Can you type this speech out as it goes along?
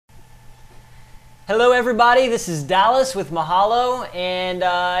Hello everybody, this is Dallas with Mahalo,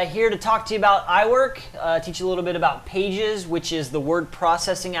 and here to talk to you about iWork, teach you a little bit about Pages, which is the word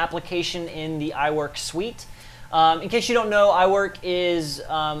processing application in the iWork suite. In case you don't know, iWork is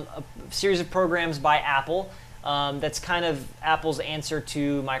a series of programs by Apple that's kind of Apple's answer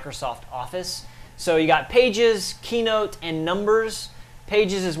to Microsoft Office. So you got Pages, Keynote, and Numbers.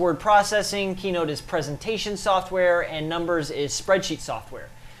 Pages is word processing, Keynote is presentation software, and Numbers is spreadsheet software.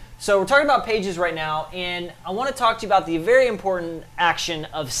 So we're talking about Pages right now, and I want to talk to you about the very important action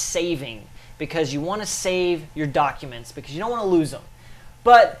of saving, because you want to save your documents because you don't want to lose them.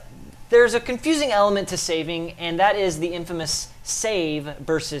 But there's a confusing element to saving, and that is the infamous save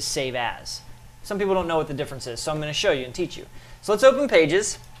versus save as. Some people don't know what the difference is, so I'm going to show you and teach you. So let's open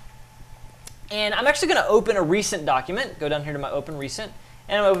Pages, and I'm actually going to open a recent document. Go down here to my Open Recent,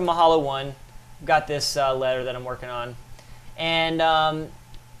 and I'm open Mahalo 1. I've got this letter that I'm working on, and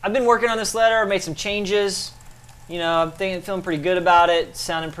I've been working on this letter. I've made some changes. You know, I'm feeling pretty good about it. It's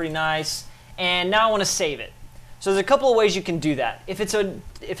sounding pretty nice. And now I want to save it. So there's a couple of ways you can do that. If it's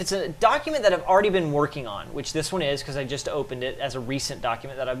a document that I've already been working on, which this one is because I just opened it as a recent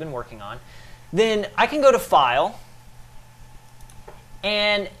document that I've been working on, then I can go to File,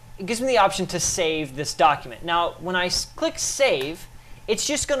 and it gives me the option to save this document. Now, when I click Save, it's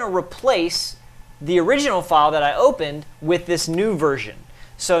just going to replace the original file that I opened with this new version.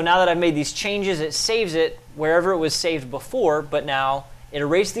 So now that I've made these changes, it saves it wherever it was saved before, but now it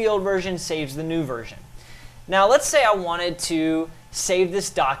erased the old version, saves the new version. Now let's say I wanted to save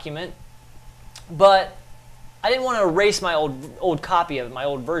this document, but I didn't want to erase my old copy of it, my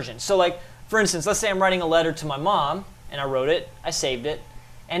old version. So like, for instance, let's say I'm writing a letter to my mom, and I wrote it, I saved it,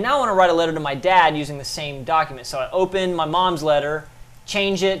 and now I want to write a letter to my dad using the same document. So I open my mom's letter,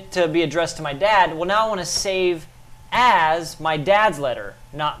 change it to be addressed to my dad. Well, now I want to save as my dad's letter,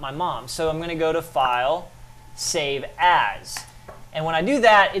 not my mom. So I'm going to go to File, Save As. And when I do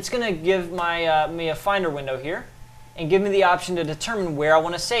that, it's going to give me a Finder window here and give me the option to determine where I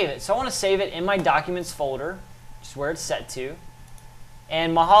want to save it. So I want to save it in my Documents folder, which is where it's set to.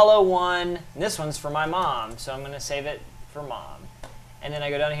 And Mahalo 1, and this one's for my mom, so I'm going to save it for Mom. And then I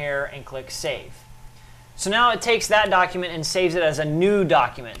go down here and click Save. So now it takes that document and saves it as a new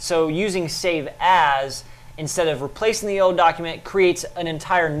document. So using Save As, instead of replacing the old document, creates an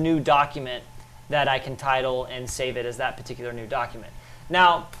entire new document that I can title and save it as that particular new document.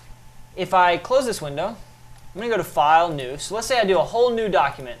 Now, if I close this window, I'm going to go to File, New. So let's say I do a whole new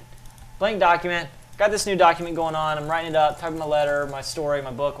document, blank document, got this new document going on, I'm writing it up, typing my letter, my story,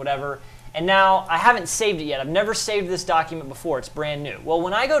 my book, whatever, and now I haven't saved it yet. I've never saved this document before. It's brand new. Well,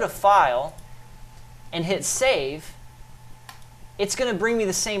 when I go to File and hit Save, it's going to bring me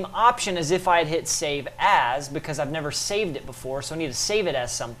the same option as if I had hit Save As, because I've never saved it before, so I need to save it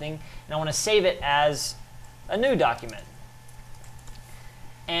as something, and I want to save it as a new document.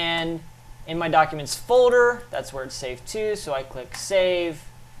 And in my Documents folder, that's where it's saved to, so I click Save,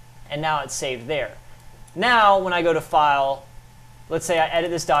 and now it's saved there. Now, when I go to File, let's say I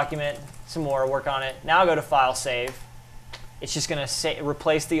edit this document some more, work on it. Now I go to File, Save. It's just going to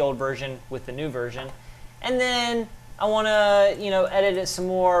replace the old version with the new version. And then I want to, edit it some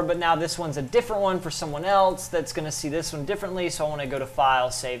more, but now this one's a different one for someone else that's going to see this one differently, so I want to go to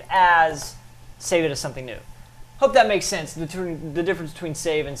File, Save As, save it as something new. Hope that makes sense, the difference between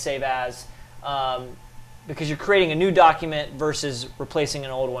save and save as, because you're creating a new document versus replacing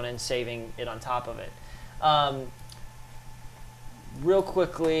an old one and saving it on top of it. Real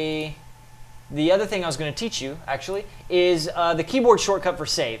quickly, the other thing I was going to teach you, actually, is the keyboard shortcut for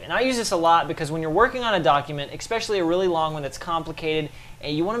save. And I use this a lot because when you're working on a document, especially a really long one that's complicated,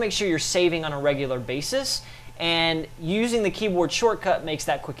 and you want to make sure you're saving on a regular basis, and using the keyboard shortcut makes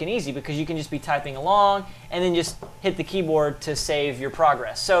that quick and easy because you can just be typing along and then just hit the keyboard to save your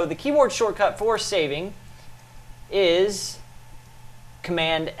progress. So the keyboard shortcut for saving is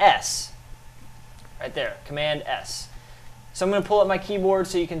Command S. Right there, Command S. So I'm going to pull up my keyboard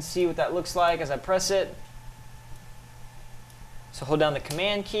so you can see what that looks like as I press it. So hold down the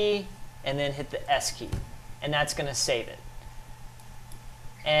Command key and then hit the S key, and that's going to save it.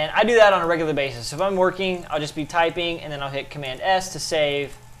 And I do that on a regular basis. So if I'm working, I'll just be typing, and then I'll hit Command S to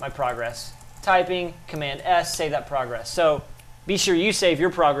save my progress. Typing, Command S, save that progress. So be sure you save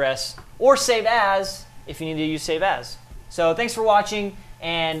your progress, or save as if you need to use save as. So thanks for watching,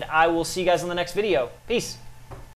 and I will see you guys on the next video. Peace.